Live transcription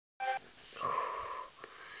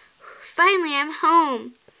finally, I'm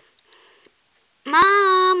home.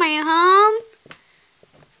 Mom, are you home?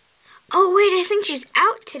 Oh, wait, I think she's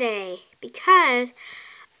out today because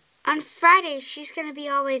on Friday she's going to be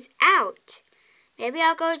always out. Maybe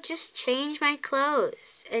I'll go just change my clothes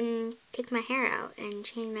and take my hair out and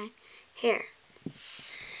change my hair.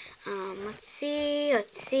 Let's see.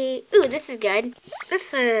 Ooh, this is good.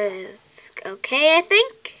 This is okay, I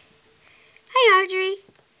think. Hi, Audrey.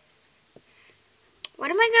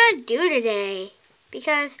 What am I going to do today?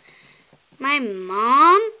 Because my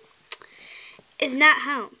mom is not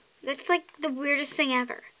home. That's like the weirdest thing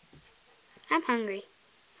ever. I'm hungry.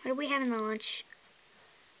 What do we have in the lunch?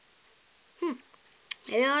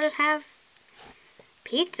 Maybe I'll just have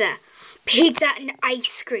pizza. Pizza and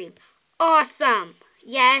ice cream. Awesome.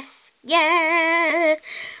 Yes.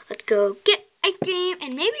 Let's go get ice cream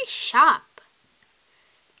and maybe shop.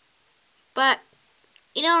 But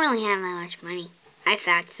you don't really have that much money. I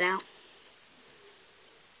thought so.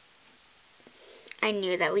 I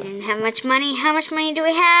knew that we didn't have much money. How much money do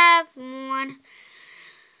we have?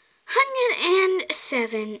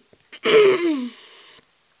 107.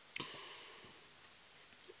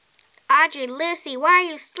 Audrey, Lucy, why are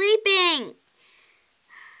you sleeping?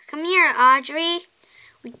 Come here, Audrey.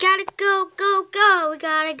 We gotta go. We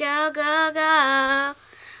gotta go.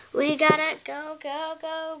 We gotta go.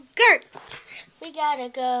 Gert! We gotta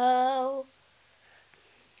go.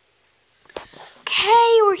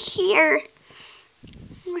 Okay, we're here.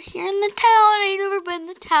 We're here in the town. I've never been in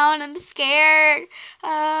the town. I'm scared.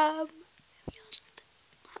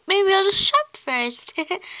 Maybe I'll just shop first.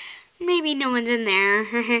 Maybe no one's in there.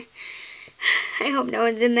 I hope no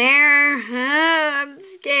one's in there. I'm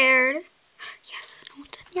scared. Yes, no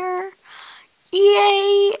one's in here.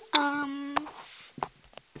 Yay.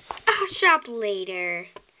 I'll shop later.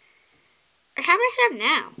 Or how about I shop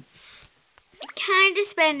now? I'm kind of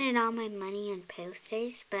spending all my money on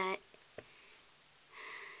posters, but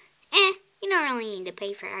you don't really need to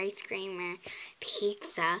pay for ice cream or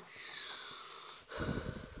pizza.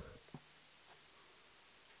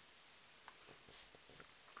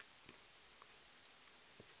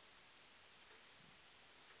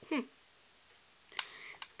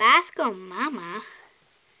 Basco Mama?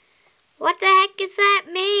 What the heck does that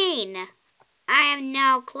mean? I have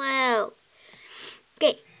no clue.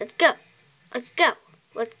 Okay, let's go.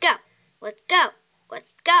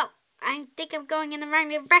 I think I'm going in the wrong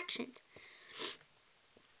direction.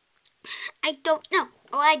 I don't know.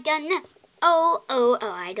 I don't know.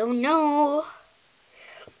 I don't know.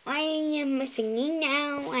 Why am I singing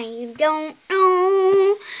now? I don't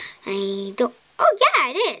know. Oh, yeah,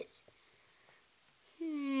 it is.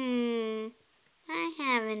 I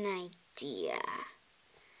have an idea.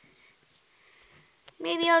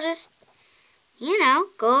 Maybe I'll just,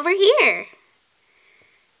 go over here.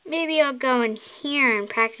 Maybe I'll go in here and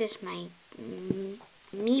practice my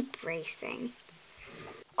meat racing.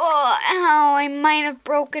 Oh, ow, I might have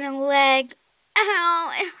broken a leg.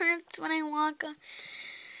 Ow, it hurts when I walk.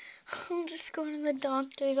 I'll just go to the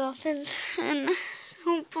doctor's office and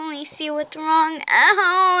hopefully see what's wrong.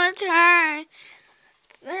 Ow, it hurts.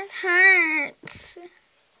 This hurts.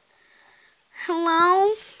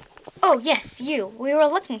 Hello? Oh, yes, you. We were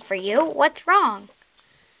looking for you. What's wrong?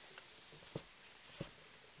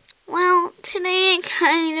 Well, today I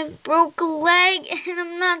kind of broke a leg, and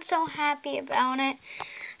I'm not so happy about it.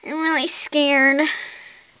 I'm really scared.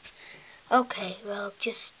 Okay, well,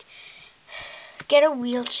 just get a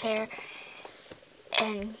wheelchair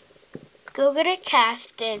and go get a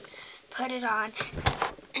cast and put it on,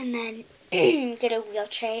 and then get a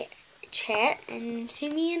wheelchair and see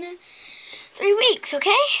me in 3 weeks,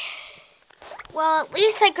 okay? Well, at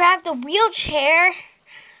least I grabbed a wheelchair.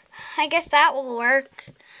 I guess that will work.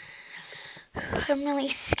 I'm really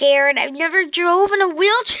scared. I've never drove in a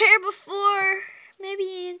wheelchair before.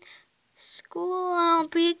 Maybe in school I'll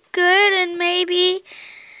be good, and maybe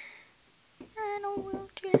in a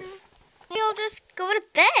wheelchair. Maybe I'll just go to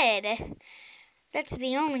bed. That's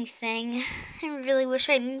the only thing. I really wish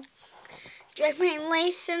I didn't drive my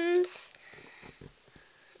license.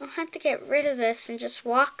 I'll have to get rid of this and just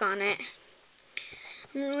walk on it.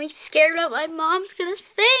 I'm really scared what my mom's gonna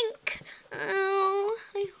think. Oh,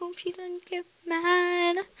 I hope she doesn't get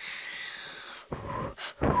mad.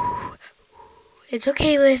 It's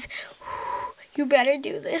okay, Liz. You better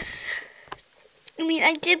do this. I mean,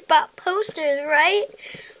 I did buy posters, right?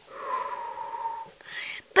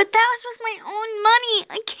 But that was with my own money.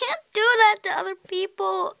 I can't do that to other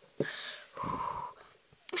people.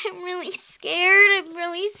 I'm really scared.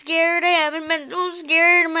 I haven't been so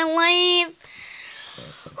scared in my life.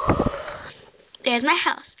 There's my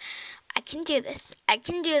house. I can do this. I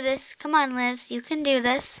can do this. Come on, Liz. You can do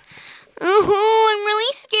this. Oh, I'm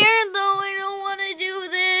really scared, though. I don't want to do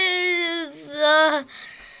this.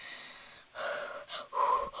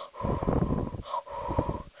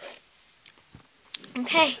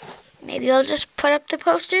 Okay. Maybe I'll just put up the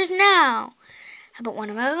posters now. How about one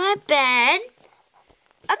of them on my bed?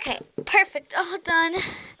 Okay. Perfect. All done.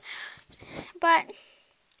 But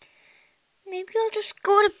maybe I'll just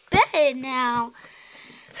go to bed now.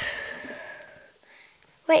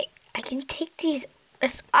 Wait, I can take this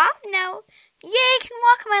off now. Yay, I can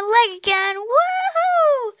walk on my leg again.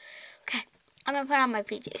 Woohoo! Okay, I'm gonna put on my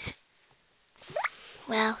PJs.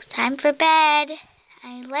 Well, time for bed.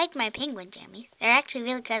 I like my penguin jammies. They're actually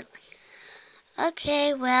really good.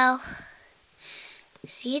 Okay, well,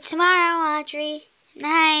 see you tomorrow, Audrey.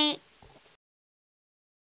 Night.